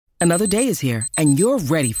Another day is here, and you're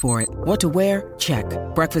ready for it. What to wear? Check.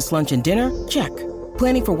 Breakfast, lunch, and dinner? Check.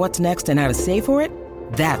 Planning for what's next and how to save for it?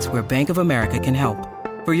 That's where Bank of America can help.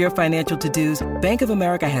 For your financial to-dos, Bank of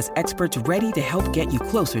America has experts ready to help get you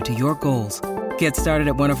closer to your goals. Get started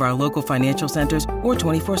at one of our local financial centers or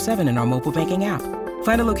 24/7 in our mobile banking app.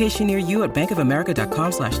 Find a location near you at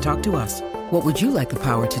bankofamerica.com/talktous. What would you like the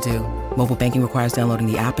power to do? Mobile banking requires downloading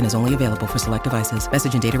the app and is only available for select devices.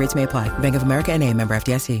 Message and data rates may apply. Bank of America N.A., member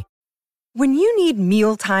FDIC. When you need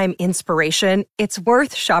mealtime inspiration, it's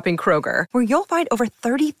worth shopping Kroger, where you'll find over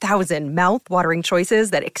 30,000 mouth-watering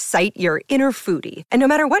choices that excite your inner foodie. And no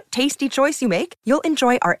matter what tasty choice you make, you'll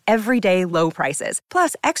enjoy our everyday low prices,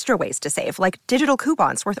 plus extra ways to save, like digital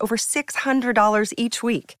coupons worth over $600 each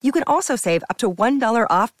week. You can also save up to $1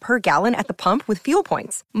 off per gallon at the pump with fuel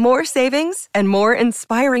points. More savings and more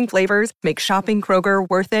inspiring flavors make shopping Kroger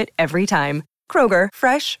worth it every time. Kroger,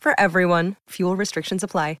 fresh for everyone. Fuel restrictions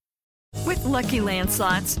apply. With Lucky Land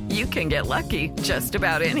Slots, you can get lucky just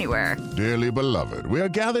about anywhere. Dearly beloved, we are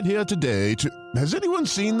gathered here today to... Has anyone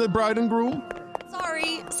seen the bride and groom?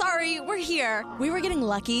 Sorry, we're here. We were getting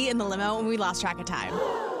lucky in the limo and we lost track of time.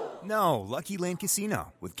 No, Lucky Land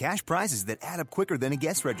Casino, with cash prizes that add up quicker than a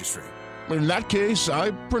guest registry. In that case,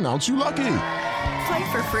 I pronounce you lucky.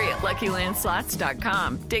 Play for free at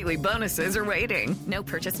LuckyLandSlots.com. Daily bonuses are waiting. No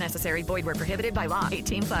purchase necessary. Void where prohibited by law.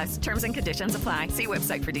 18+. Terms and conditions apply. See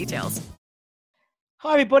website for details.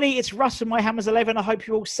 Hi everybody, it's Russ from My Hammers 11. I hope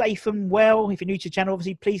you're all safe and well. If you're new to the channel,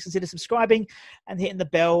 obviously please consider subscribing and hitting the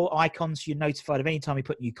bell icon so you're notified of any time we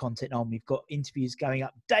put new content on. We've got interviews going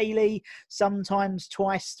up daily, sometimes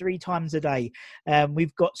twice, 3 times a day.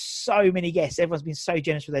 We've got so many guests. Everyone's been so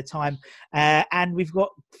generous with their time. And we've got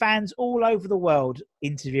fans all over the world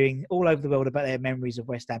interviewing all over the world about their memories of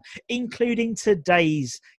West Ham, including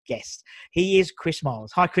today's guest. He is Chris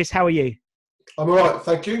Miles. Hi Chris, how are you? I'm all right,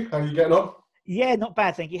 thank you. How are you getting on? Yeah, not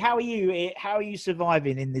bad, thank you. How are you? How are you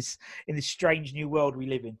surviving in this strange new world we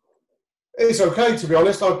live in? It's okay, to be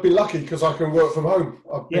honest. I've been lucky because I can work from home.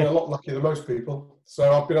 I've been a lot luckier than most people. So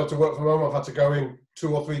I've been able to work from home. I've had to go in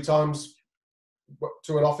 2 or 3 times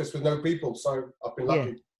to an office with no people. So I've been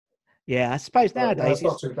lucky. Yeah, I suppose nowadays it's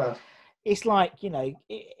not too bad. It's like,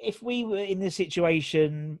 if we were in this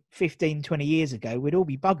situation 15, 20 years ago, we'd all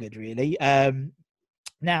be buggered, really.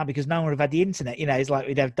 Now, because no one would have had the internet, it's like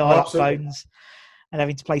we'd have dial-up phones and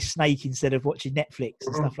having to play Snake instead of watching Netflix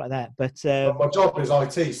and stuff like that. But my job is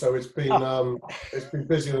IT, so it's been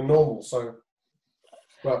busier than normal. So,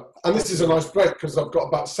 and this is a nice break because I've got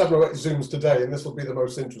about 7 or 8 Zooms today, and this will be the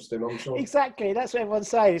most interesting, I'm sure. Exactly, that's what everyone's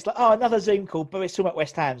saying. It's like, another Zoom call, but it's talking about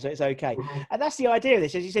West Ham, so it's okay. And that's the idea of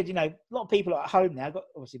this. As you said, a lot of people are at home now.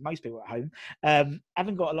 Obviously, most people are at home.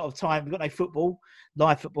 Haven't got a lot of time. We've got no football,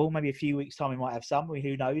 live football. Maybe a few weeks' time we might have some.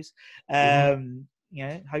 Who knows?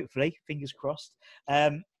 Hopefully, fingers crossed.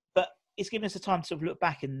 But it's given us a time to sort of look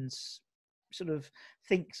back and sort of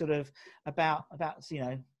think about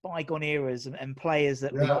bygone eras and players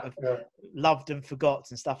that we have loved and forgot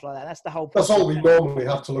and stuff like that. That's the whole point. That's all we normally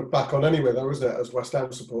have to look back on anyway, though, isn't it, as West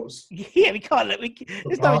Ham supporters? Yeah, we can't look.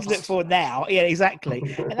 There's nothing to look for now. Yeah, exactly.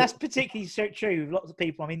 And that's particularly so true with lots of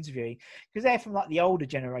people I'm interviewing because they're from like the older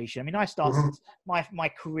generation. I mean, I started my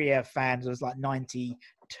career of fans was like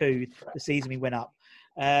 92, the season we went up.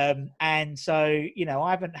 And so, I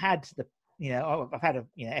haven't had I've had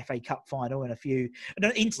a FA Cup final and an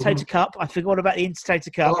Intertoto Cup. I forgot about the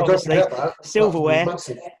Intertoto Cup. Obviously, silverware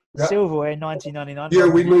in 1999. Yeah,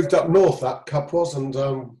 we moved up north. That cup was, and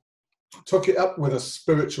took it up with us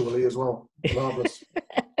spiritually as well. Marvelous.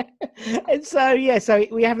 And so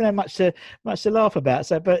we haven't had much to laugh about.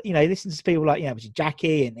 So, but listen to people like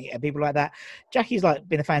Jackie and people like that. Jackie's like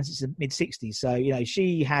been a fan since the mid '60s. So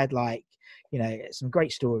she had like. Some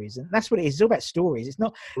great stories. And that's what it is. It's all about stories. It's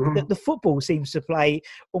not the football seems to play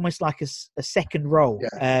almost like a second role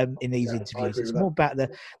in these interviews. It's more about the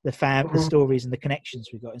the stories and the connections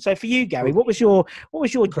we've got. And so for you, Gary, what was your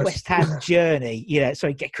Chris. West Ham journey?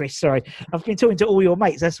 Get Chris. Sorry. I've been talking to all your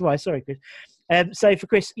mates. That's why. Sorry, Chris. So for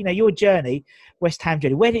Chris, your journey, West Ham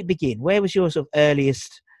journey, where did it begin? Where was your sort of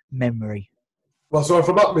earliest memory? Well, so I'm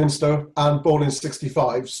from Upminster and born in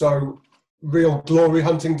 65. So real glory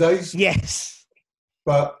hunting days. Yes.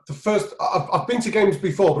 But the first, I've been to games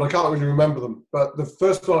before, but I can't really remember them. But the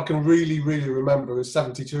first one I can really, really remember is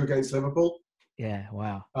 72 against Liverpool. Yeah,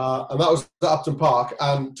 wow. And that was at Upton Park.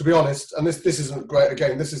 And to be honest, and this isn't great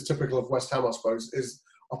again, this is typical of West Ham, I suppose, is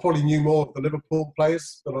I probably knew more of the Liverpool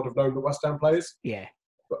players than I'd have known the West Ham players. Yeah.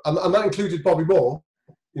 And that included Bobby Moore,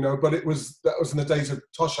 but that was in the days of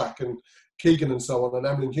Toshak and Keegan and so on, and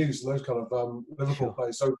Emlyn Hughes and those kind of Liverpool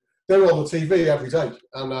players. So they were on the TV every day.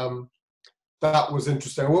 And that was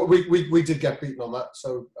interesting. We did get beaten on that,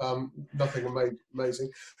 so nothing amazing.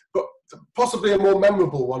 But possibly a more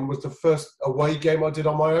memorable one was the first away game I did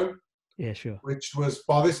on my own. Yeah, sure. Which was,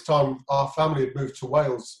 by this time, our family had moved to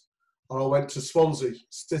Wales, and I went to Swansea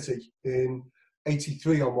City in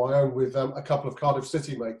 '83 on my own with a couple of Cardiff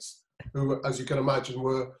City mates, who, as you can imagine,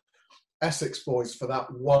 were Essex boys for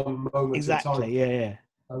that one moment in time. Exactly. Yeah.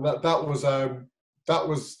 And that was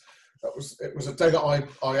it was a day that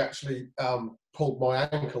I actually pulled my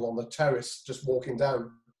ankle on the terrace just walking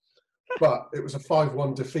down, but it was a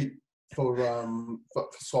 5-1 defeat for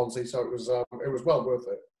Swansea, so it was well worth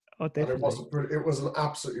it. Oh, definitely. It was an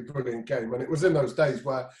absolutely brilliant game, and it was in those days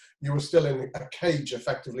where you were still in a cage,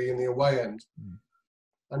 effectively, in the away end.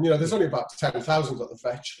 And there's only about 10,000 at the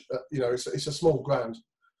Fetch. It's a small ground,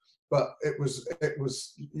 but it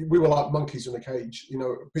was we were like monkeys in a cage.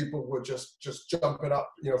 People were just jumping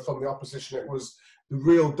up, from the opposition. It was the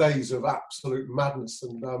real days of absolute madness,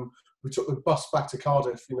 and we took the bus back to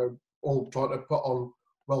Cardiff. All trying to put on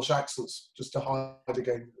Welsh accents just to hide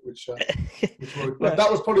again, which but that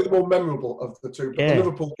was probably the more memorable of the two. But the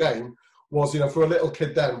Liverpool game was, for a little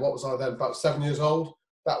kid then, what was I then, about 7 years old?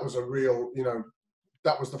 That was a real,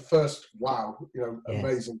 that was the first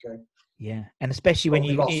amazing game. Yeah, and especially when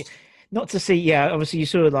you not to see, obviously you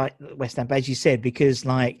saw like West Ham, as you said, because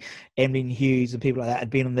like Emlyn Hughes and people like that had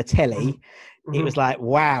been on the telly. Mm-hmm. It was like,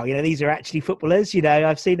 wow, these are actually footballers.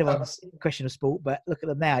 I've seen them on Question of Sport, but look at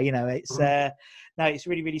them now. It's no, it's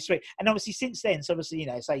really, really sweet. And obviously since then, so obviously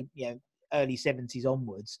say early 70s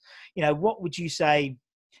onwards, what would you say?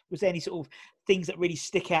 Was there any sort of things that really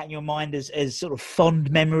stick out in your mind as sort of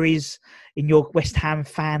fond memories in your West Ham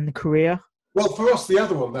fan career? Well, for us, the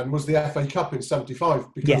other one then was the FA Cup in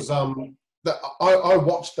 '75, because I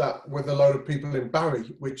watched that with a load of people in Barry,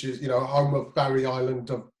 which is, home of Barry Island,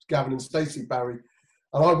 of Gavin and Stacey Barry.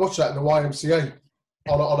 And I watched that in the YMCA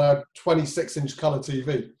on a 26-inch colour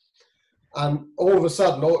TV. And all of a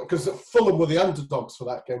sudden, because Fulham were the underdogs for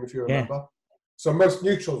that game, if you remember. Yeah. So most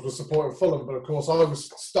neutrals were supporting Fulham, but of course I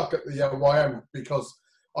was stuck at the YM because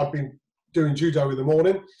I'd been doing judo in the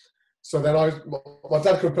morning. So then my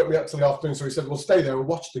dad couldn't put me up till the afternoon, so he said, "Well, stay there and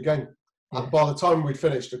watch the game." And by the time we'd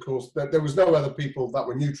finished, of course, there was no other people that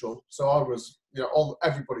were neutral. So I was,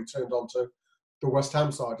 everybody turned on to the West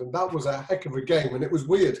Ham side, and that was a heck of a game. And it was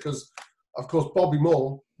weird because, of course, Bobby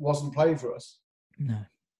Moore wasn't playing for us. No.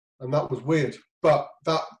 And that was weird. But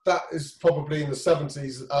that is probably in the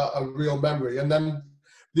 70s a real memory. And then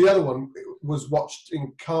the other one was watched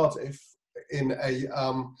in Cardiff in a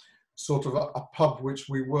sort of a pub which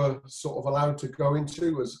we were sort of allowed to go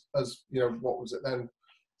into as what was it then,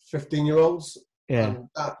 15-year-olds. Yeah. And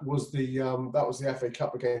that was the FA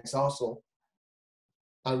Cup against Arsenal.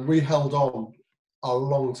 And we held on a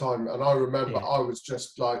long time. And I remember I was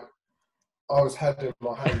just like, I was head in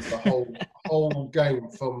my hands the whole game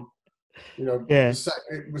from,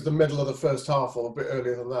 it was the middle of the first half or a bit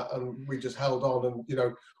earlier than that. And we just held on.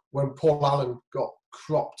 And, when Paul Allen got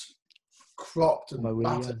cropped and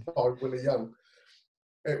battered by Willie Young,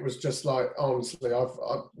 it was just like, honestly,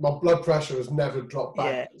 my blood pressure has never dropped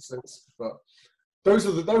back since. But those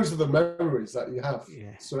are the memories that you have,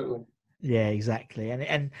 certainly. Yeah, exactly.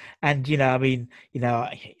 And I mean, you're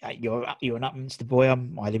an Upminster boy. I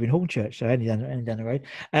live in Hornchurch, so only down the road.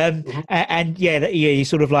 And you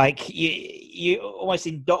sort of like you almost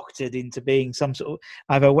indoctored into being some sort of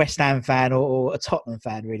either a West Ham fan or a Tottenham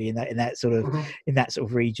fan, really, in that sort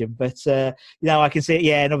of region. But I can see it.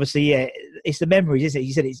 Yeah, and obviously, it's the memories, isn't it?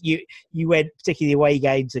 You said it's you went particularly away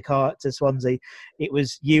game to Swansea. It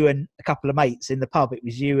was you and a couple of mates in the pub. It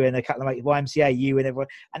was you and a couple of mates YMCA, you and everyone.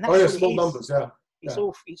 And that's small numbers, It's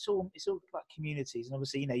all like communities, and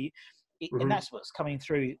obviously, and that's what's coming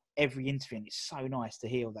through every interview. And it's so nice to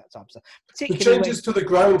hear all that type of stuff. The changes to the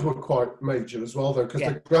ground were quite major as well, though, because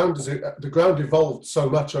the ground evolved so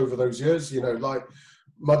much over those years. Like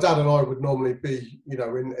my dad and I would normally be,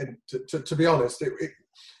 to be honest,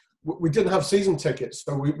 we didn't have season tickets,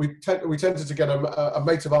 so we tended to get a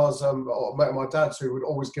mate of ours, or a mate of my dad's, who would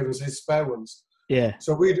always give us his spare ones. Yeah.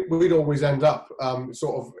 So we'd always end up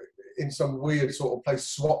sort of in some weird sort of place,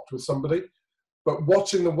 swapped with somebody. But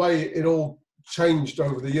watching the way it all changed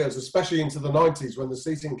over the years, especially into the 90s when the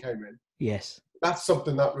seating came in, yes, that's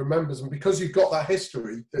something that remembers. And because you've got that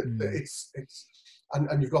history, that it's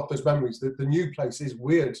and you've got those memories. The new place is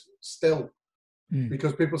weird still,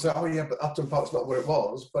 because people say, "Oh yeah, but Upton Park's not what it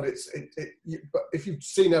was." But but if you've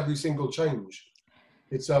seen every single change,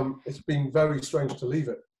 it's been very strange to leave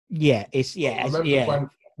it. Yeah, I remember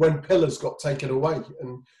when pillars got taken away,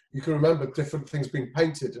 and you can remember different things being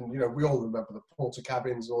painted, and we all remember the porter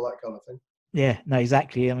cabins and all that kind of thing. Yeah, no,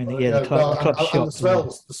 exactly. I mean, the club and shops.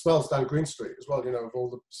 the smells down Green Street as well. Of all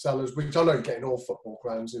the sellers, which I know you get in all football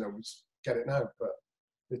grounds. We get it now, but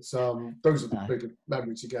it's those are the big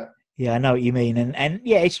memories you get. Yeah, I know what you mean, and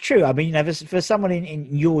yeah, it's true. I mean, for someone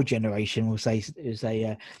in your generation, we'll say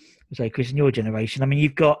Chris, in your generation. I mean,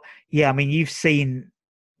 you've seen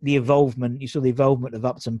the evolvement. You saw the evolvement of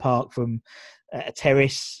Upton Park from a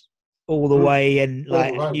terrace all the way, and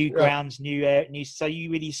like new grounds, new air, new. So you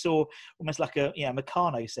really saw almost like a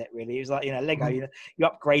Meccano set. Really, it was like Lego. You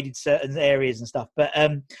upgraded certain areas and stuff. But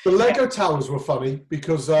the Lego towers were funny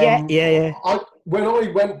because when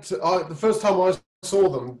I went, the first time I saw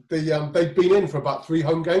them, they'd been in for about 3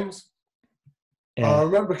 home games. Yeah. I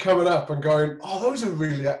remember coming up and going, "Oh, those are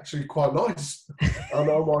really actually quite nice." And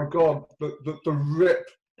oh my god, the rip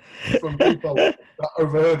from people that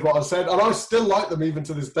overheard what I said, and I still like them even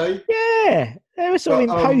to this day. Yeah, they were sort of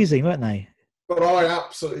imposing, weren't they? But I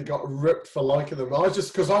absolutely got ripped for liking them.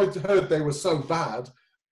 Because I heard they were so bad,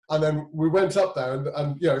 and then we went up there,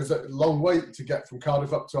 and it's a long wait to get from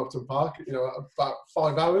Cardiff up to Upton Park. About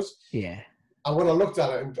 5 hours. Yeah. And when I looked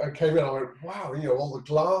at it and I came in, I went, "Wow!" All the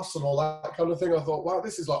glass and all that kind of thing. I thought, "Wow,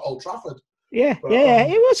 this is like Old Trafford." Yeah, but,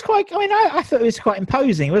 it was quite. I mean, I thought it was quite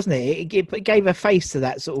imposing, wasn't it? It gave a face to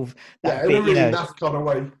that sort of that in a really naff kind of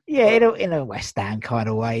way. Yeah, in a West Ham kind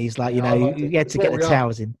of way. It's like you had to get the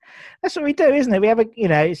towers in. That's what we do, isn't it? We have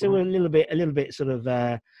it's all a little bit sort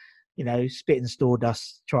of spit and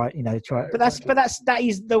sawdust. Try. But that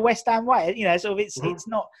is the West Ham way. Sort of it's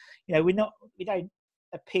not. We don't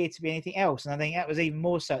appear to be anything else, and I think that was even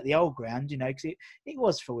more so at the old ground, because it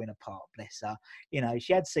was Rowena Park, bless her.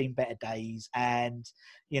 She had seen better days, and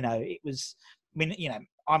it was.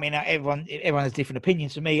 Everyone has different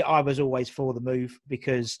opinions. For me, I was always for the move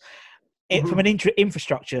because from an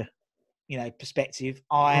infrastructure, perspective,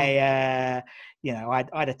 I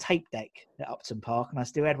had a tape deck at Upton Park, and I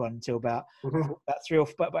still had one until about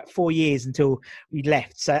 4 years until we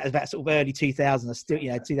left. So it was about sort of early 2000s. I still,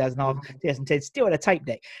 2009, 2010, still had a tape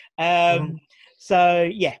deck. So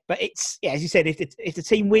yeah, but it's as you said, if the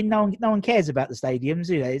team win, no one cares about the stadiums.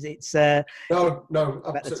 It's no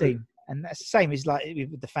about the team, and that's the same as like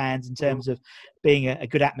with the fans in terms of being a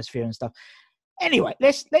good atmosphere and stuff. Anyway,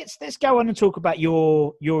 let's go on and talk about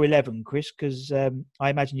your 11, Chris, because I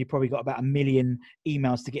imagine you probably got about 1 million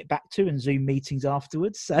emails to get back to and Zoom meetings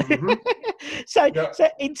afterwards. So, so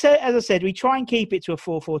as I said, we try and keep it to a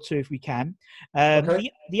 4-4-2 if we can.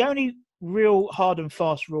 The only real hard and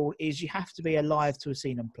fast rule is you have to be alive to have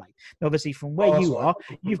seen them play. Now, obviously, from where you are,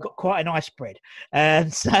 you've got quite a nice spread,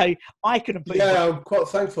 so I couldn't put. Yeah, I'm quite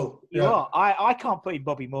thankful. You are. I can't put in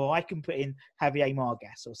Bobby Moore. I can put in Javier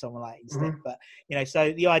Margas or someone like that instead. But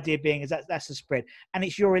so the idea being is that's the spread, and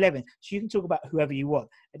it's your 11, so you can talk about whoever you want.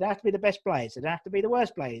 It don't have to be the best players. It don't have to be the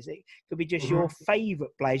worst players. It could be just your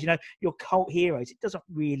favourite players. Your cult heroes. It doesn't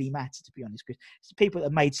really matter, to be honest, because it's the people that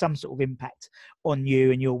have made some sort of impact on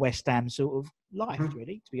you and your West Ham sort of life,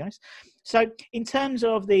 really, to be honest. So, in terms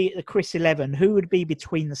of the Chris 11, who would be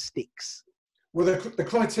between the sticks? Well, the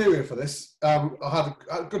criteria for this, I had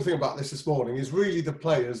a good thing about this morning, is really the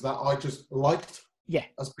players that I just liked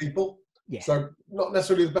as people. Yeah. So, not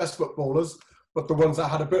necessarily the best footballers, but the ones that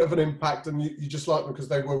had a bit of an impact, and you just like them because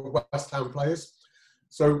they were West Ham players.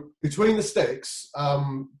 So, between the sticks,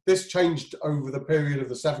 this changed over the period of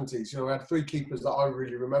the 70s. I had 3 keepers that I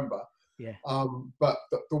really remember. Yeah. But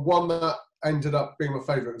the one that ended up being my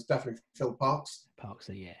favourite was definitely Phil Parkes.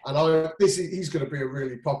 Yeah. And he's going to be a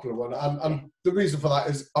really popular one. And the reason for that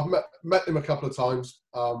is I've met him a couple of times.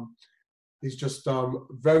 He's just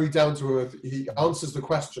very down to earth. He answers the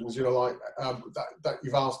questions, that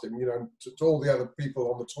you've asked him, to all the other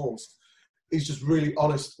people on the tours. He's just really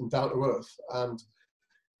honest and down to earth.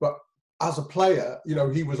 But as a player,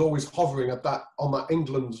 he was always hovering on that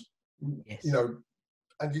England,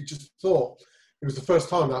 and you just thought it was the first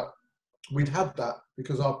time that we'd had that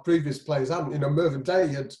because our previous players hadn't. Mervyn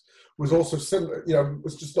Day was also similar,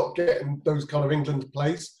 was just not getting those kind of England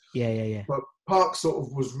plays. Yeah. But Park sort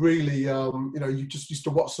of was really, you just used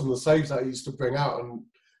to watch some of the saves that he used to bring out and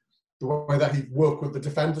the way that he'd work with the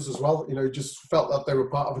defenders as well. You just felt that they were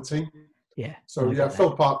part of a team. Yeah. So,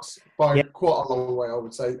 Phil Parkes by quite a long way, I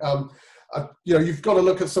would say. You've got to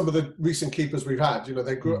look at some of the recent keepers we've had.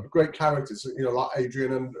 They're great characters, like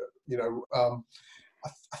Adrian and,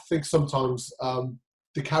 I think sometimes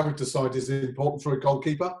the character side is important for a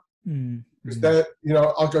goalkeeper. Because they're,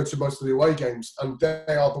 I go to most of the away games and they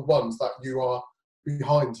are the ones that you are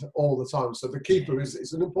behind all the time. So the keeper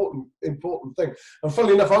is an important thing. And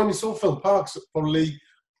funnily enough, I only saw Phil Parkes probably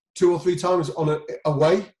 2 or 3 times on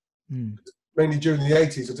away, mainly during the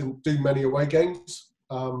 80s. I didn't do many away games.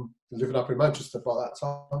 living up in Manchester by that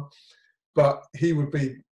time. But he would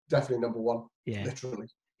be definitely number one, literally.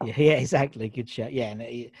 Yeah, exactly. Good shot. Yeah, and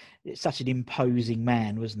it's such an imposing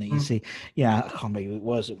man, wasn't he? You see, I can't remember who it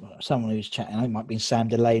was. Someone who was chatting. It might have been Sam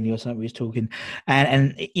Delaney or something who was talking.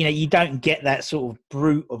 And you don't get that sort of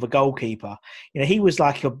brute of a goalkeeper. He was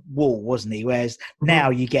like a wall, wasn't he? Whereas now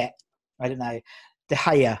you get, I don't know, De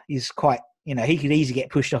Gea is quite. He could easily get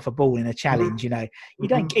pushed off a ball in a challenge. You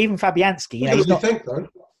don't even Fabianski. He's not. Think, though.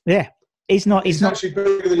 Yeah, he's not. He's not actually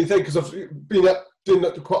bigger than you think because I've been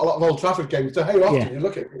at quite a lot of Old Trafford games. De Gea, often you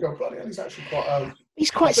look at him and go, bloody hell, he's actually quite.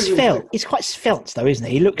 He's quite svelte. He's quite svelte, though, isn't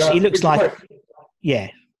he? He looks like. Quick. Yeah,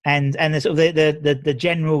 and the sort of the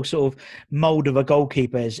general sort of mould of a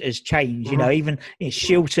goalkeeper has changed. Even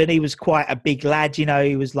Shilton, he was quite a big lad.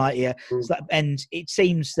 He was like and it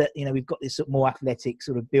seems that we've got this sort of more athletic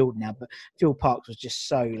sort of build now. But Phil Parkes was just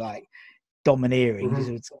so like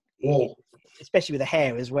domineering. Especially with the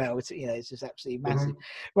hair as well. It's just absolutely massive.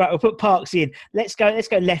 Right, we'll put Parkes in. Let's go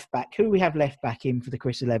left back. Who do we have left back in for the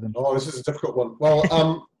Chris 11? Oh, this is a difficult one.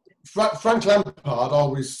 Well, Frank Lampard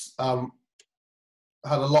always had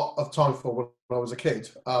a lot of time for when I was a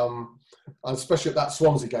kid, and especially at that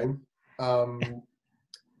Swansea game.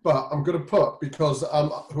 But I'm going to put, because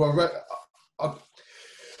who I read, I'm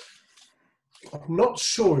not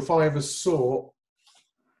sure if I ever saw.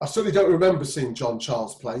 I certainly don't remember seeing John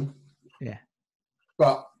Charles play. Yeah.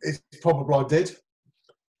 But it's probable I did.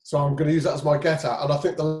 So I'm going to use that as my get at. And I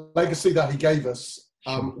think the legacy that he gave us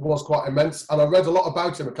was quite immense. And I read a lot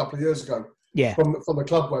about him a couple of years ago from the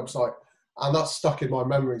club website. And that's stuck in my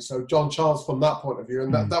memory. So John Charles from that point of view.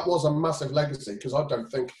 And that was a massive legacy, because I don't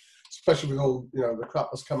think, especially with all the crap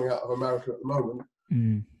that's coming out of America at the moment,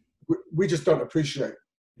 we just don't appreciate.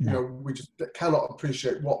 No. We just cannot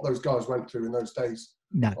appreciate what those guys went through in those days.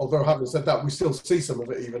 No. Although, having said that, we still see some of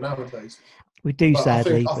it even nowadays. We do, but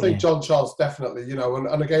sadly. I think John Charles definitely,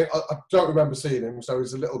 and again, I don't remember seeing him, so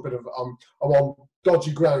he's a little bit of, I'm on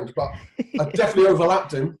dodgy ground, but I definitely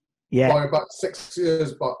overlapped him by about 6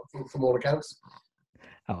 years, but from all accounts.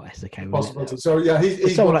 Oh, that's okay. Possibility. So,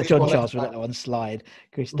 he's someone like John Charles will let that one slide.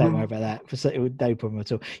 Chris, don't worry about that. No problem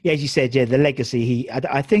at all. Yeah, as you said, the legacy,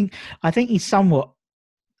 I think he's somewhat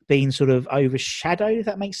been sort of overshadowed, if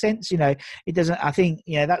that makes sense. It doesn't. I think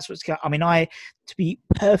that's what's. I mean, to be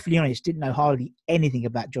perfectly honest, didn't know hardly anything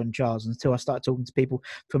about John Charles until I started talking to people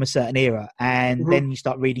from a certain era, and then you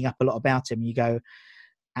start reading up a lot about him. And you go,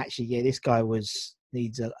 actually, this guy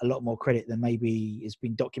needs a lot more credit than maybe has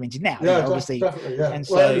been documented now. Yeah, obviously. Definitely. Yeah. And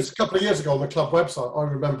it was a couple of years ago on the club website. I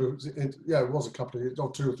remember it was a couple of years,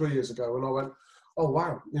 or 2 or 3 years ago, and I went, oh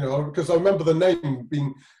wow, because I remember the name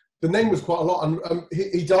being. The name was quite a lot, and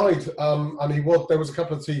he died, and there was a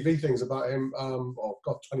couple of TV things about him,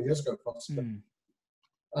 20 years ago, possibly.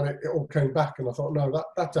 And it all came back, and I thought, no,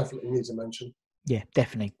 that definitely needs a mention. Yeah,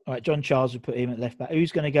 definitely. All right, John Charles, will put him at left back.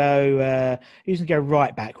 Who's going to go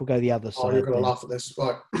right back? We'll go the other side. Oh, you're going to laugh at this.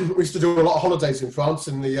 Right. We used to do a lot of holidays in France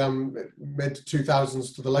in the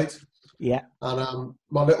mid-2000s to the late. Yeah. And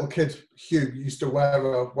my little kid, Hugh, used to wear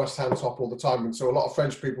a West Ham top all the time. And so a lot of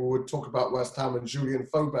French people would talk about West Ham and Julien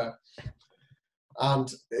Faubert.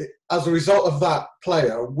 And as a result of that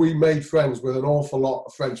player, we made friends with an awful lot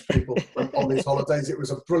of French people on these holidays. It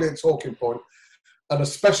was a brilliant talking point. And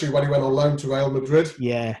especially when he went on loan to Real Madrid.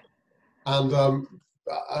 Yeah. And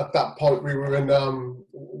at that point, we were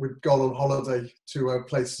we'd gone on holiday to a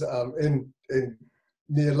place in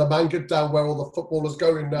near La Manga, down where all the footballers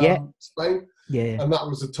go in Spain. Yeah. And that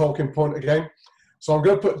was a talking point again. So I'm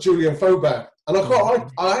going to put Julien Faubert. And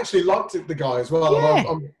I actually liked the guy as well. Yeah.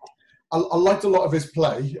 I liked a lot of his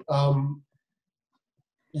play.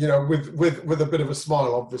 With a bit of a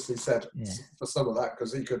smile, obviously said for some of that,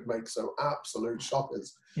 because he could make some absolute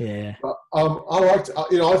shockers. Yeah. But I liked, I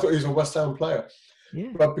thought he was a West Ham player.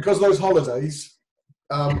 Yeah. But because of those holidays,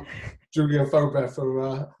 Julien Faubert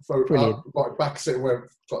for back sitting where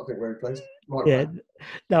he plays. Right back.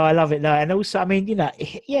 No, I love it. No, and also, I mean, I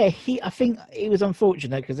think it was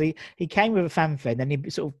unfortunate because he came with a fanfare, and then he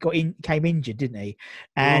sort of came injured, didn't he?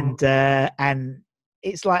 And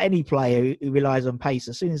it's like any player who relies on pace.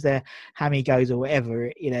 As soon as their hammy goes or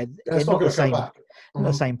whatever, they're not the same. Not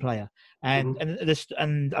the same player. And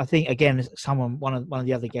I think again, one of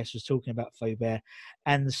the other guests was talking about Faubert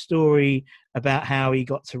and the story about how he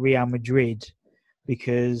got to Real Madrid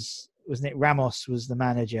because wasn't it Ramos was the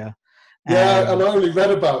manager. Yeah, and I only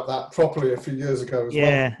read about that properly a few years ago as well.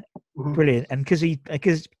 Yeah, brilliant. And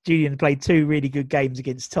because Julian played 2 really good games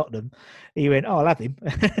against Tottenham, he went, "Oh, I'll have him."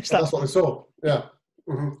 That's what I saw. Yeah.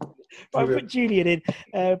 Right, put Julian in,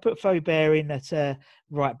 put Faubert in at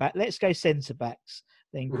right back. Let's go centre backs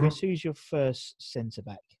then, Chris. Who's your first centre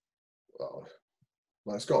back?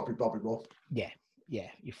 well, it's got to be Bobby Moore. Yeah,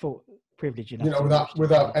 you thought privilege enough. You know,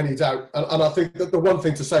 without any doubt. And I think that the one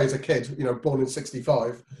thing to say as a kid, you know, born in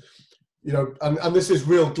 '65, you know, and this is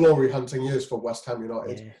real glory hunting years for West Ham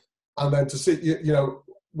United. Yeah. And then to see, you know,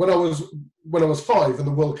 when I was 5 and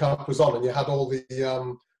the World Cup was on, and you had all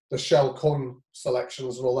the shell coin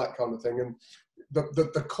selections and all that kind of thing, and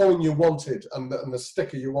the coin you wanted and the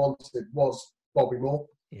sticker you wanted was Bobby Moore.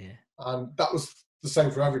 Yeah. And that was the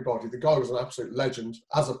same for everybody. The guy was an absolute legend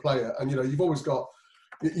as a player. And, you know, you've always got,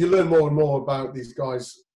 you learn more and more about these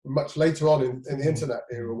guys much later on in the internet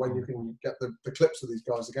era when you can get the clips of these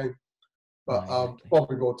guys again. But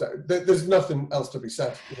Bobby Moore, there's nothing else to be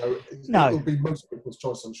said. You know, it'll be most people's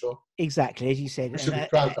choice, I'm sure. Exactly, as you said. We should be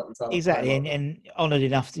proud of that. Exactly, and honoured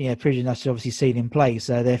enough, you know, privileged enough to obviously see him play.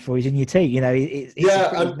 So therefore, he's in your team. You know, he's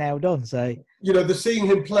nailed on. So you know, seeing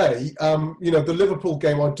him play, you know, the Liverpool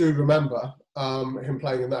game, I do remember him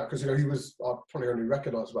playing in that because, you know, he was, I probably only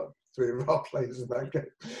recognise about 3 of our players in that game,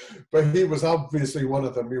 but he was obviously one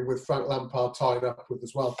of them, with Frank Lampard tying up with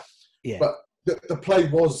as well. Yeah. But the play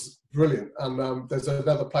was brilliant, and there's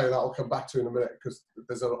another player that I'll come back to in a minute because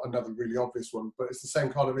there's another really obvious one, but it's the same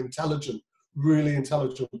kind of really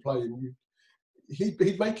intelligent play, and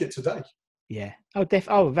he'd make it today. Yeah.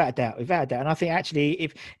 Without a doubt. And I think actually,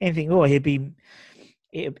 if anything more, it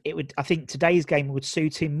would. I think today's game would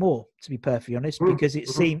suit him more, to be perfectly honest, because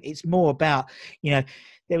it's more about, you know,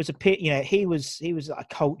 there was he was a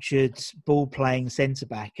cultured ball playing centre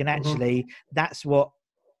back, and actually that's what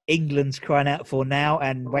England's crying out for now,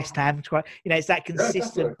 and West Ham's crying. You know, it's that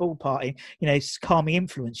consistent ball party. You know, it's calming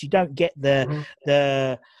influence. You don't get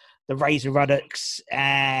the Razor Ruddocks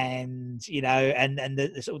and, you know, and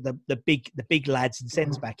the sort of the big lads in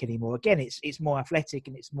centre back anymore. Again, it's more athletic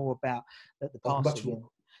and it's more about the passing.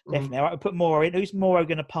 Definitely, I would put Moro in. Who's Moro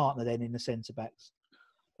going to partner then in the centre backs?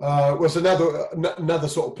 Was another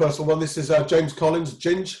sort of personal one. This is James Collins,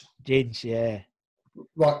 Ginge, yeah.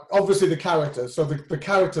 Right, obviously the character. So the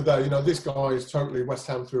character there, you know, this guy is totally West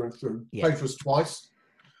Ham through and through. Yeah. Played for us twice.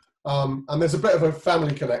 And there's a bit of a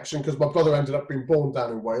family connection because my brother ended up being born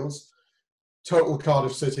down in Wales. Total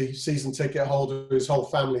Cardiff City, season ticket holder. His whole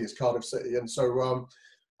family is Cardiff City. And so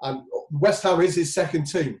and West Ham is his second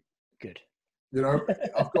team. Good. You know,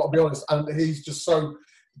 I've got to be honest. And he's just so...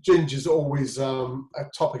 Ginge is always a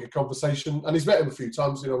topic of conversation. And he's met him a few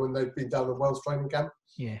times, you know, when they've been down the Wales training camp.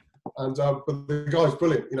 Yeah. And but the guy's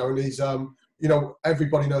brilliant, you know, and he's you know,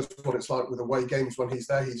 everybody knows what it's like with away games when he's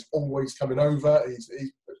there. He's always coming over. He's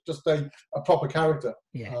just a proper character.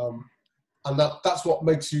 Yeah. And that's what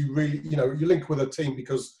makes you really, you know, you link with a team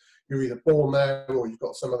because you're either born there or you've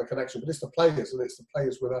got some other connection. But it's the players, and it's the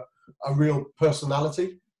players with a real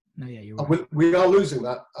personality. No, yeah, you're right. And we are losing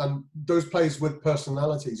that, and those players with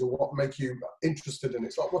personalities are what make you interested in it.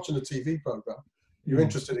 It's like watching a TV program. You're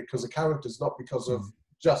interested in it because of characters, not because of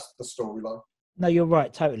just the storyline. No, you're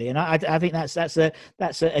right, totally, and I think that's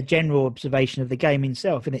a general observation of the game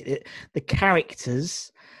itself, isn't it? The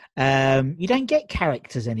characters, you don't get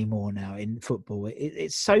characters anymore now in football.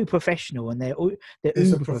 It's so professional, and they're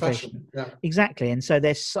uber professional. Yeah. Exactly, and so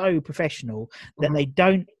they're so professional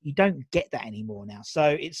that you don't get that anymore now.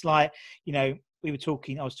 So it's like, you know, I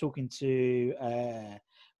was talking to.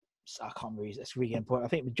 I can't remember. That's really important. I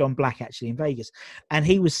think it was John Black actually in Vegas, and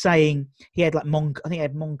he was saying he had like I think he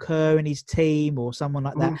had Moncur in his team or someone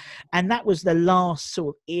like that, and that was the last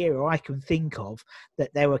sort of era I can think of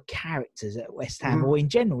that there were characters at West Ham or in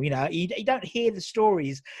general. You know, you don't hear the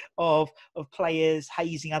stories of players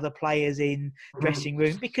hazing other players in dressing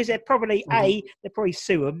rooms because they're probably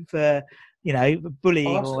sue them for, you know,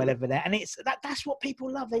 bullying or whatever there. And it's that's what people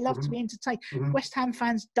love. They love to be entertained. West Ham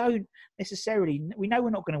fans don't necessarily, we know we're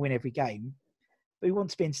not going to win every game, but we want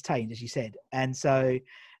to be entertained, as you said. And so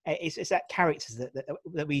it's that characters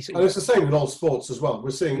that we sort of... And it's the same in all sports as well. We're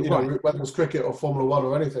seeing, you know, whether it's cricket or Formula One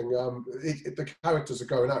or anything, the characters are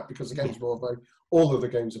going out because the game's more of all of the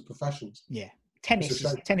games are professions. Yeah. Tennis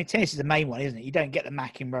is the main one, isn't it? You don't get the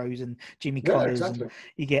McEnroes and Jimmy Collins. Exactly. And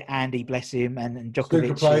you get Andy, bless him, and Djokovic.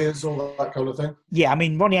 Snooker players, all that kind of thing. Yeah, I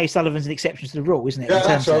mean, Ronnie O'Sullivan's an exception to the rule, isn't it? Yeah,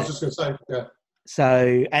 that's what I was just going to say. Yeah.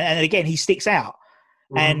 So, and again, he sticks out.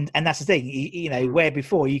 And that's the thing, you know, where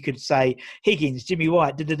before you could say Higgins, Jimmy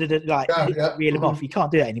White, reel him off. You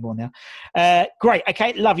can't do that anymore now. Great,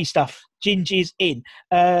 okay, lovely stuff. Ginge is in.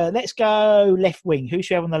 Let's go left wing. Who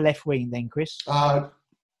should we have on the left wing then, Chris?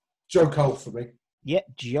 Joe Cole for me. Yeah,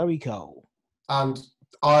 Joey Cole. And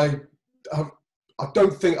I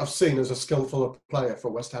don't think I've seen as a skillful player for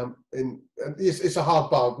West Ham. It's a hard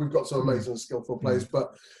bar. We've got some amazing skillful players,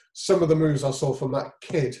 but some of the moves I saw from that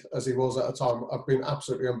kid, as he was at a time, have been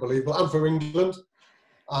absolutely unbelievable. And for England.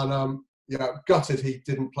 And gutted he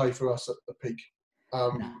didn't play for us at the peak.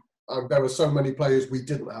 And there were so mane players we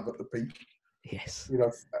didn't have at the peak. Yes. You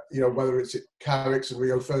know, whether it's Carrick's and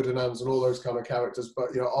Rio Ferdinand's and all those kind of characters, but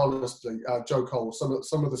honestly, Joe Cole, some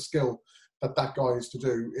of the skill that guy used to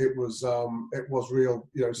do, it was real,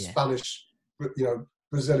 Spanish,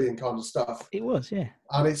 Brazilian kind of stuff. It was, yeah.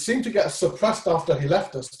 And it seemed to get suppressed after he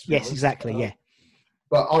left us. Yes, exactly, yeah.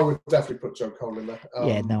 But I would definitely put Joe Cole in there.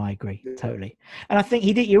 I agree totally. And I think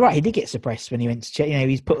he did. You're right. He did get suppressed when he went to Chelsea.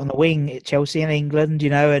 He's put on the wing at Chelsea in England.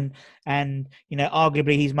 And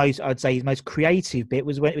arguably his most creative bit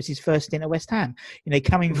was when it was his first stint at West Ham.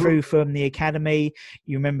 Coming through from the academy.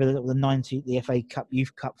 You remember the FA Cup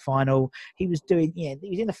Youth Cup final. He was doing. He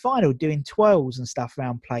was in the final doing twirls and stuff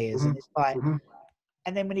around players, and it's like.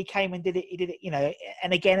 And then when he came and did it, he did it,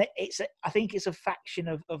 and again, I think it's a faction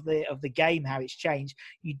of the game, how it's changed.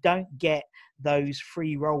 You don't get those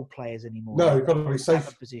free role players anymore. No, you've got to be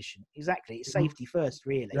safe. Position. Exactly. It's safety first,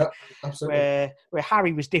 really. Yeah, absolutely. Where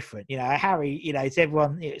Harry was different. Harry, it's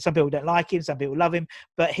everyone, some people don't like him, some people love him,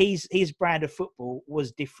 but his brand of football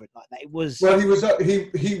was different like that. It was. Well, he wasn't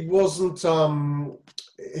he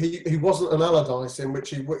wasn't an Allardyce in which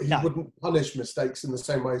he wouldn't punish mistakes in the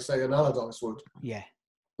same way, say, an Allardyce would. Yeah.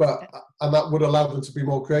 And that would allow them to be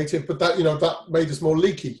more creative, but that that made us more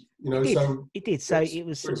leaky. It did. So it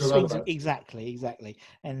was swings exactly.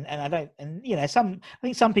 And I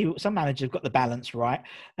think some managers have got the balance right,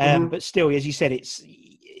 but still, as you said, it's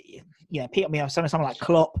someone like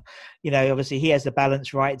Klopp. Obviously he has the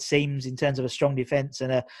balance right. It seems in terms of a strong defence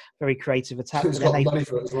and a very creative attack. He's got the money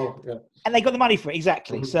for it as well. Yeah. And they got the money for it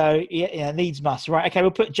exactly. So needs must. Right. Okay,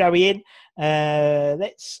 we'll put Joey in.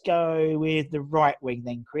 Let's go with the right wing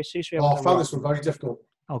then, Chris. I found this one very difficult.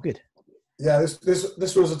 Oh, good. Yeah,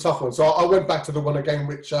 this was a tough one. So I went back to the one again,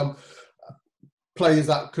 which players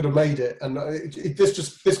that could have made it, and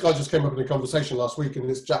this guy just came up in a conversation last week, and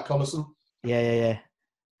it's Jack Collison. Yeah.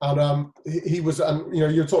 And he was, and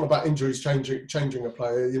you're talking about injuries changing a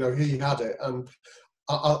player. He had it, and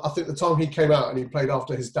I think the time he came out and he played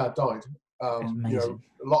after his dad died. A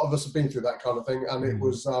lot of us have been through that kind of thing, and it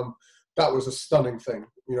was that was a stunning thing.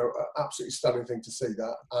 Absolutely stunning thing to see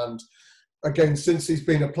that. And again, since he's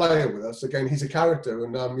been a player with us, again he's a character,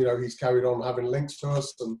 and he's carried on having links to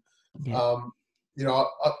us. And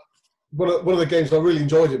one of the games I really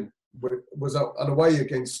enjoyed him was an away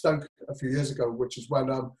against Stoke a few years ago, which is when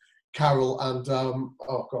Carroll and I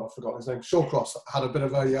forgot his name, Shawcross had a bit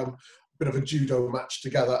of a judo match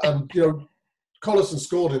together, and Collison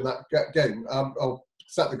scored in that game,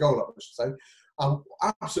 set the goal up, I should say.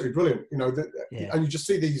 Absolutely brilliant, and you just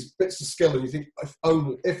see these bits of skill, and you think,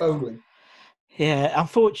 if only. Yeah,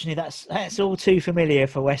 unfortunately, that's all too familiar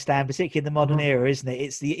for West Ham, particularly in the modern era, isn't it?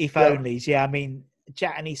 It's the if-onlys. Yeah, I mean,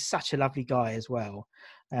 Jack, and he's such a lovely guy as well.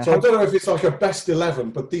 So I don't know if it's like a best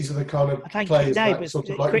 11, but these are the kind of players that sort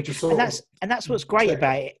of like you saw. And that's what's great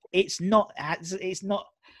about it. It's not.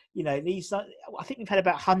 These. I think we've had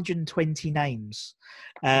about 120 names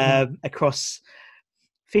across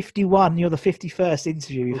 51. You're the 51st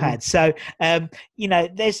interview we've had. So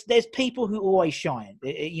there's people who always shine,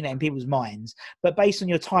 in people's minds. But based on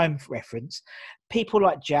your time reference, people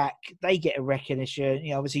like Jack, they get a recognition.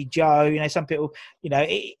 Obviously Joe. Some people.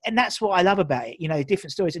 And that's what I love about it.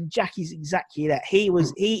 Different stories. And Jack is exactly that. He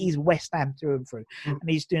is West Ham through and through, and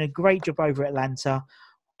he's doing a great job over at Atlanta.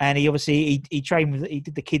 And he obviously he trained with, he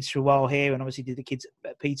did the kids for a while here, and obviously did the kids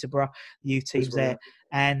at Peterborough, the youth teams there.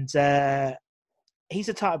 And he's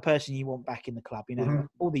the type of person you want back in the club,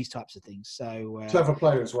 all these types of things. So clever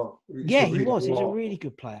player as well. He was a really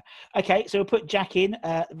good player. Okay, so we'll put Jack in.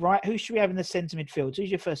 Right, who should we have in the centre midfield? Who's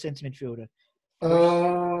your first centre midfielder?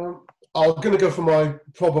 I'm going to go for my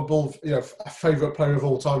probable, favourite player of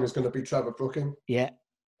all time is going to be Trevor Brooking. Yeah.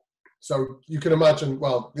 So you can imagine.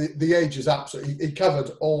 Well, the age is absolutely. He covered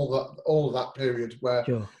all of that period where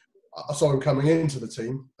I saw him coming into the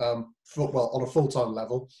team, on a full-time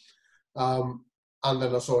level, and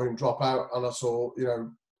then I saw him drop out, and I saw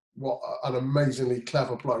what an amazingly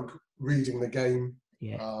clever bloke reading the game.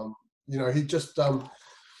 Yeah. He just.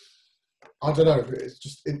 I don't know. It's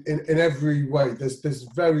just in every way. There's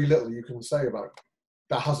very little you can say about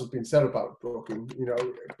that hasn't been said about Brooking.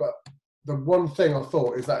 But the one thing I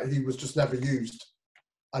thought is that he was just never used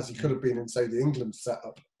as he could have been in, say, the England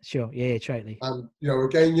setup. Sure. Yeah. Totally. And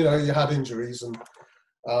again, you had injuries, and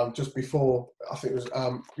just before I think it was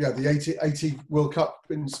the 80 World Cup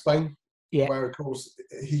in Spain, where of course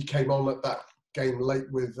he came on at that game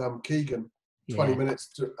late with Keegan. 20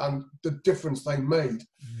 minutes and the difference they made.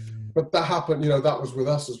 But that happened, that was with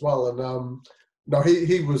us as well. And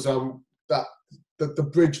he was that the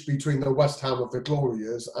bridge between the West Ham of the glory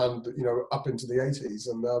years and up into the 80s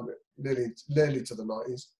and nearly to the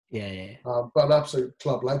 90s. Yeah. But an absolute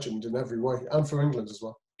club legend in every way, and for England as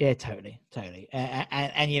well. Yeah, totally.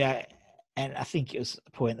 And I think it was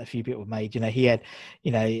a point that a few people made. He had,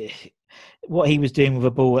 what he was doing with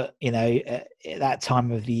a ball at that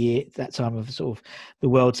time of the year, that time of sort of the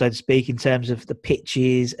world, so to speak, in terms of the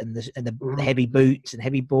pitches and the heavy boots and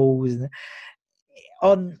heavy balls. And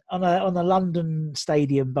on a London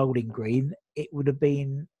Stadium bowling green, it would have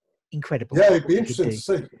been incredible. Yeah, it'd be interesting to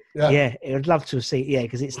see. Yeah, I'd love to see. Yeah,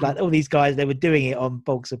 because it's like all these guys, they were doing it on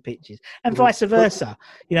bogs and pitches, and vice versa.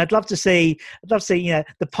 I'd love to see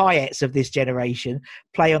the Payets of this generation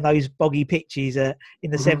play on those boggy pitches in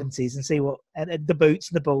the 70s and see what and the boots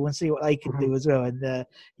and the ball and see what they can do as well. And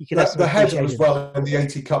you can have the header as well in the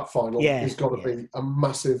 80 Cup final. Yeah, has got to be a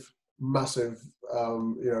massive. That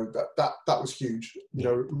was huge.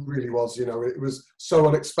 It really was. It was so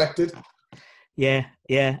unexpected. Yeah.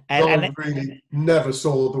 And I really never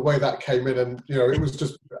saw the way that came in, and it was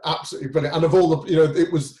just absolutely brilliant. And of all the,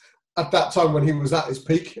 it was at that time when he was at his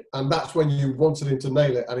peak, and that's when you wanted him to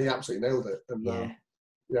nail it, and he absolutely nailed it. And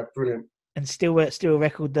brilliant. And still a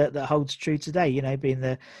record that holds true today. Being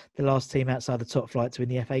the last team outside the top flight to win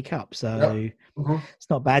the FA Cup. So it's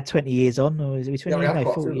not bad. 20 years on, or is it 20 years?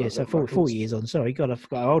 No, 40 years. So 40 years on. Sorry, God, I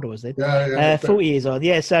forgot how old I was then. 40 years on.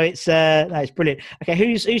 Yeah. So it's it's brilliant. Okay,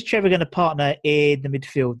 who's Trevor going to partner in the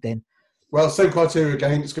midfield then? Well, same criteria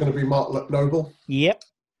again. It's going to be Mark Noble. Yep.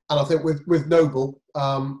 And I think with Noble,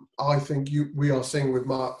 I think we are seeing with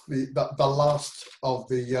Mark the last of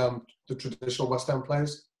the traditional West Ham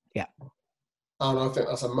players. Yeah. And I think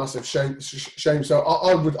that's a massive shame. So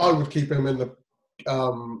I would keep him in the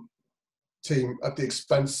team at the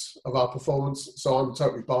expense of our performance. So I'm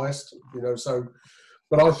totally biased, So,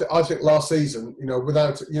 but I think last season,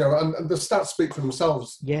 without and the stats speak for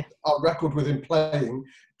themselves. Yeah, our record with him playing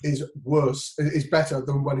is better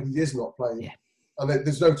than when he is not playing. Yeah, and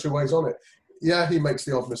there's no two ways on it. Yeah, he makes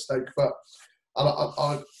the odd mistake, but.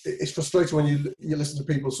 And it's frustrating when you listen to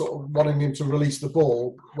people sort of wanting him to release the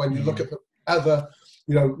ball. When you look at the other,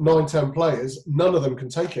 9-10 players, none of them can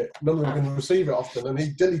take it. None of them can receive it often. And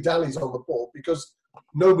he dilly-dallies on the ball because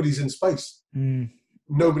nobody's in space.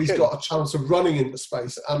 Nobody's got a chance of running into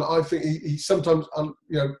space. And I think he sometimes,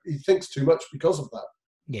 he thinks too much because of that.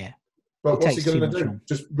 Yeah. But what's he going to do?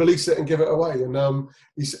 Just release it and give it away. And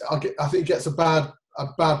I think he gets a bad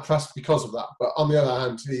press because of that. But on the other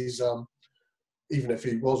hand, he's... even if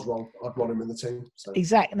he was wrong, I'd want him in the team. So.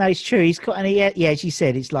 Exactly. No, it's true. He's got, and as you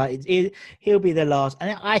said, it's like he'll be the last.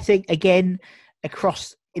 And I think again,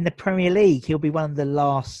 across in the Premier League, he'll be one of the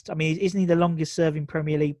last. I mean, isn't he the longest-serving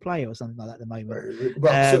Premier League player or something like that at the moment?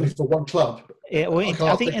 Well, certainly for one club. Yeah, well, I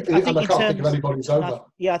can't think of anybody's over.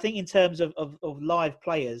 I think in terms of live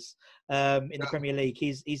players in the Premier League,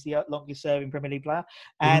 he's the longest-serving Premier League player.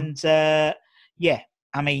 And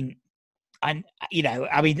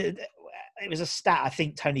it was a stat, I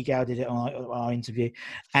think Tony Gale did it on our interview,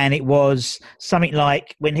 and it was something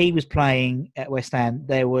like when he was playing at West Ham,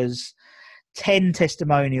 there was 10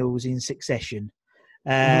 testimonials in succession,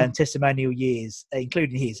 testimonial years,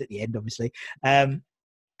 including his at the end, obviously.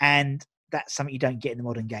 And that's something you don't get in the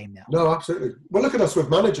modern game now. No, absolutely. Well, look at us with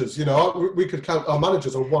managers. We could count our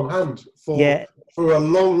managers on one hand for a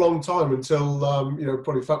long, long time until,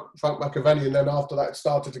 probably Frank McAvenny, and then after that it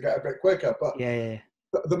started to get a bit quicker. But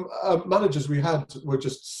the managers we had were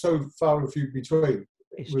just so far and few between.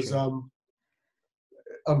 It was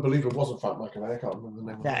unbelievable. It wasn't Frank McAvenny. I can't remember the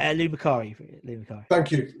name. Lou Macari.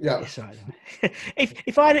 Thank you. Yeah. Yes, right.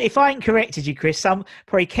 if I hadn't corrected you, Chris, some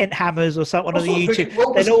probably Kent Hammers or someone on the YouTube.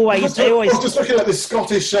 They always just looking at this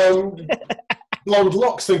Scottish blonde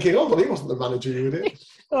locks, thinking, "Oh, well, he wasn't the manager, you idiot."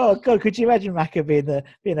 Oh God, could you imagine Macca being the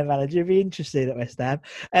manager? It'd be interesting at West Ham.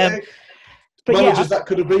 But managers that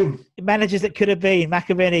could have been. Managers that could have been.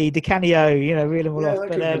 McAvenny, Di Canio, reel them all off.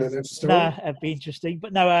 But it'd be interesting.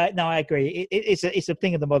 But no, I agree. It's a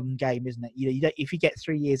thing of the modern game, isn't it? You don't, if you get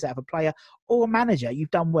 3 years out of a player or a manager,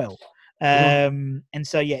 you've done well. And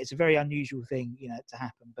so it's a very unusual thing, to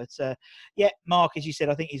happen. But Mark, as you said,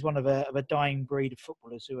 I think he's one of a dying breed of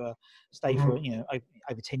footballers who are stay for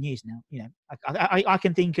over 10 years now. I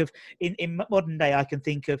can think of in modern day, I can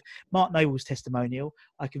think of Mark Noble's testimonial.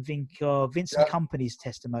 I can think of Vincent Kompany's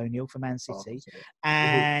testimonial for Man City,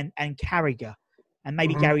 and Carragher. And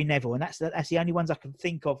maybe Gary Neville, and that's the only ones I can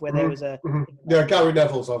think of where there was a. Yeah, Gary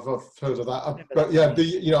Neville's. I've heard of that. But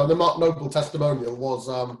the Mark Noble testimonial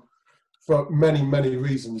was for many, many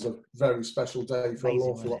reasons a very special day for an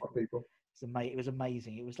awful lot of people. It was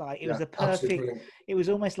amazing. It was like it Yeah, was a absolutely perfect. brilliant. It was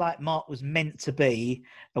almost like Mark was meant to be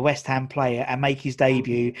a West Ham player and make his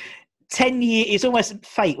debut. 10 years, it's almost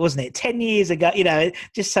fate, wasn't it? 10 years ago,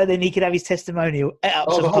 just so then he could have his testimonial at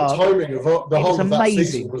Upton The whole Park. timing of the whole of that amazing.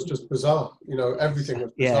 season was just bizarre. Everything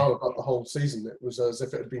was bizarre about the whole season. It was as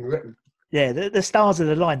if it had been written. Yeah, the stars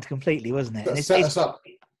are aligned completely, wasn't it? That set us up.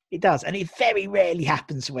 It does, and it very rarely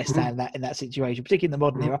happens to West Ham in that situation, particularly in the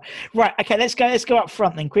modern era. Right, okay, let's go up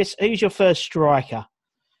front then, Chris. Who's your first striker?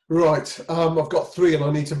 Right, I've got 3, and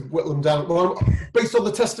I need to whittle them down. Well, based on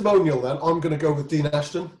the testimonial, then I'm going to go with Dean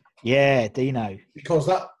Ashton. Yeah, Dino. Because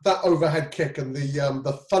that overhead kick and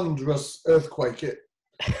the thunderous earthquake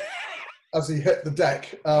as he hit the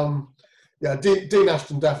deck. Dean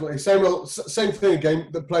Ashton definitely. Same thing again.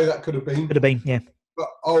 The play that could have been. Could have been, yeah. But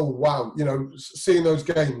oh wow, seeing those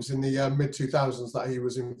games in the mid 2000s that he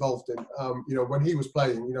was involved in. When he was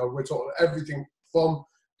playing. We're talking everything from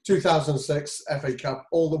 2006 FA Cup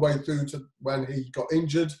all the way through to when he got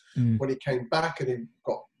injured, when he came back and he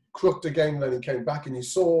got crooked again, then he came back and you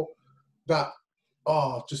saw that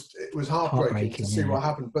it was heartbreaking to see what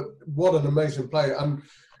happened. But what an amazing player. And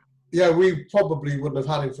we probably wouldn't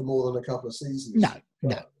have had him for more than a couple of seasons.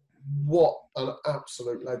 No. What an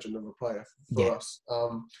absolute legend of a player for us.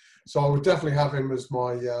 So I would definitely have him as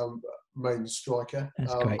my main striker.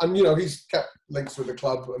 Great. And he's kept links with the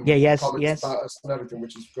club and comments about us and everything,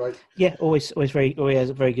 which is great. Yeah, always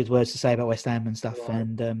has very good words to say about West Ham and stuff. Right.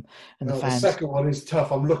 And the fans. The second one is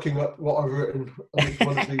tough. I'm looking at what I've written on each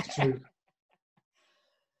one of these two.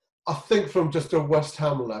 I think from just a West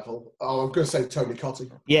Ham level, I'm going to say Tony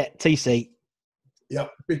Cottee. Yeah, TC. Yeah,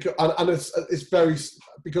 because it's very,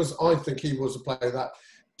 because I think he was a player that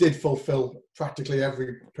did fulfil practically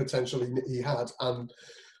every potential he had, and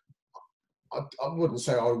I wouldn't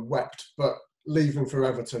say I wept, but leaving for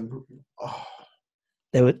Everton.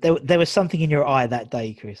 There was something in your eye that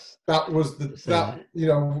day, Chris. That was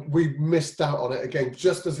we missed out on it again,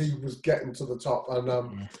 just as he was getting to the top.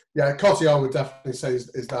 And Cottee, I would definitely say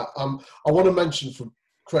is that. I want to mention for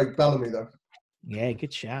Craig Bellamy though. Yeah,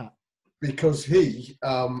 good shout. Because he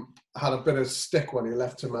had a bit of stick when he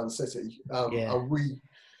left to Man City, and we,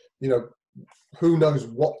 who knows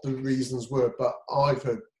what the reasons were, but I've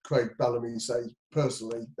heard Craig Bellamy say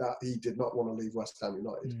personally that he did not want to leave West Ham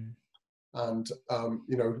United. And,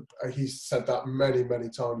 he's said that many, many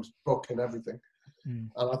times, book and everything.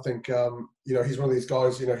 And I think, he's one of these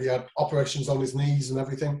guys, he had operations on his knees and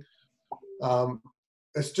everything.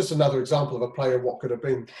 It's just another example of a player what could have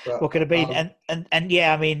been. But, what could have been. Him and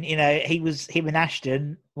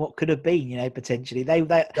Ashton, what could have been, potentially.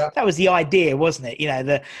 That was the idea, wasn't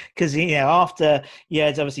it? Because, after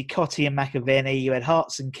it's obviously Cottee and McAvenny, you had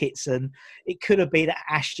Hartson and Kitson. It could have been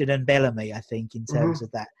Ashton and Bellamy, I think, in terms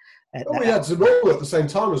of that. We had Zamora at the same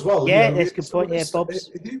time as well. Yeah, that's a good point. Yeah,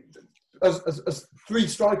 Bob's. As 3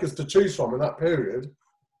 strikers to choose from in that period,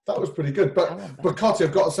 that was pretty good. But Cottee,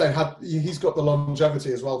 I've got to say, he's got the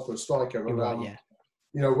longevity as well for a striker. And,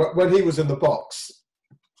 when he was in the box,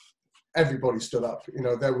 everybody stood up.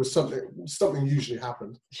 There was something usually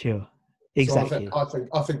happened. Sure, exactly. So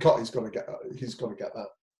I think Cottee's going to get that.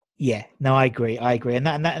 Yeah, no, I agree, and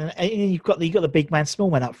you've got the big man,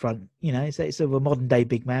 small man up front. It's sort of a modern day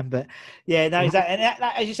big man, but exactly. And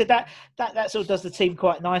that, as you said, that sort of does the team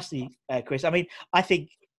quite nicely, Chris. I mean, I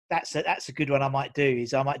think that's a good one. I might do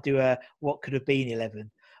a what could have been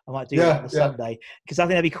 11. I might do that on a Sunday, because I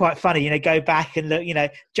think that'd be quite funny. Go back and look.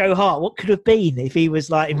 Joe Hart. What could have been if he was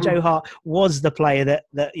if Joe Hart was the player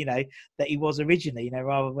that he was originally.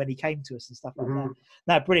 Rather than when he came to us and stuff like that.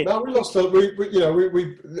 No, brilliant. No, we lost.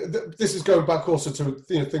 This is going back also to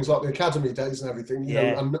things like the academy days and everything.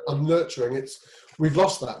 And nurturing. We've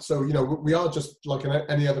lost that. So we are just like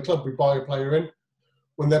any other club. We buy a player in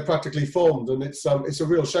when they're practically formed, and it's a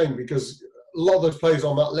real shame, because a lot of those players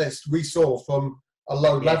on that list we saw from a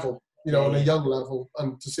low level, on a young level,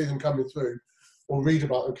 and to see them coming through, or read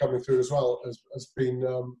about them coming through as well, has been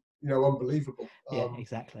unbelievable.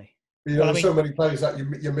 Exactly. There's so many players that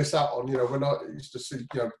you miss out on. When I used to see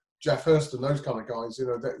Jeff Hurst and those kind of guys,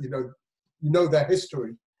 that their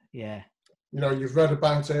history. Yeah. You've read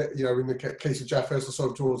about it. In the case of Jeff Hurst,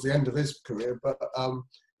 sort of towards the end of his career, but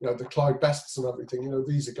the Clyde Bests and everything.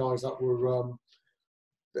 These are guys that were.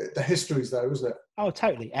 The history's there, isn't it? Oh,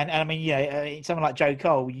 totally. And I mean, someone like Joe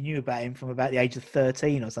Cole, you knew about him from about the age of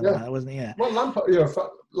 13 or something like that, wasn't he? Yeah. Well,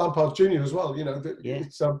 Lampard Jr. as well.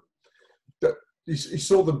 It's you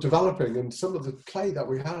saw them developing, and some of the play that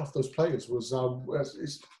we had off those players was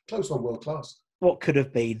it's close on world class. What could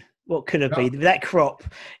have been? what could have been that crop.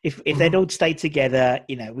 If they'd all stayed together,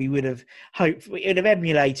 we would have hoped it would have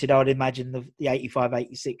emulated, I'd imagine, the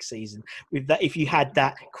 85-86 season with that. If you had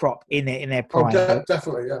that crop in their prime,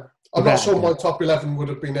 definitely, yeah. I'm not sure my top 11 would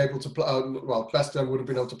have been able to play. Best 11 would have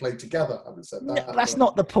been able to play together. Having said that, no, that's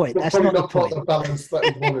not the point. That's not the point. The balance that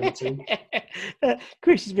is one in the team.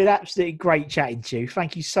 Chris, it's been absolutely great chatting to you.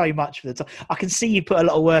 Thank you so much for the time. I can see you put a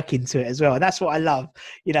lot of work into it as well, and that's what I love.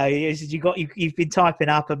 You've been typing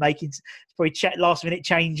up and making probably last minute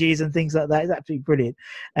changes and things like that. It's absolutely brilliant.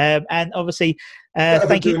 And obviously,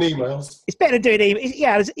 thank you. Emails. It's better doing emails.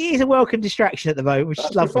 Yeah, it is a welcome distraction at the moment, which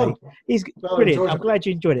is lovely. It's brilliant. I'm glad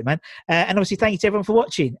you enjoyed it, man. And obviously, thank you to everyone for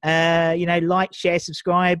watching. Like, share,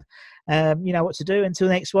 subscribe. You know what to do. Until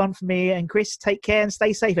next one, from me and Chris, take care and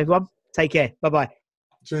stay safe, everyone. Take care. Bye-bye.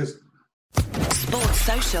 Cheers. Sports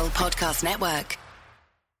Social Podcast Network.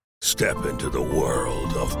 Step into the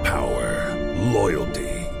world of power, loyalty,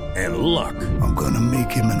 and luck. I'm going to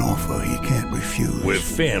make him an offer he can't refuse. With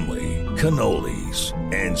family, cannolis,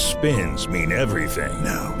 and spins mean everything.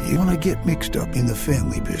 Now, you want to get mixed up in the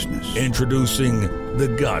family business. Introducing The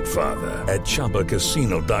Godfather at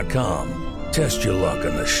ChumbaCasino.com. Test your luck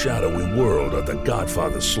in the shadowy world of The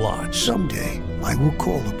Godfather slot. Someday, I will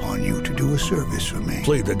call upon you to do a service for me.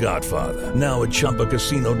 Play The Godfather now at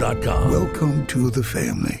ChumbaCasino.com. Welcome to the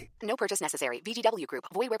family. No purchase necessary. VGW Group.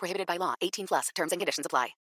 Void where prohibited by law. 18+. Terms and conditions apply.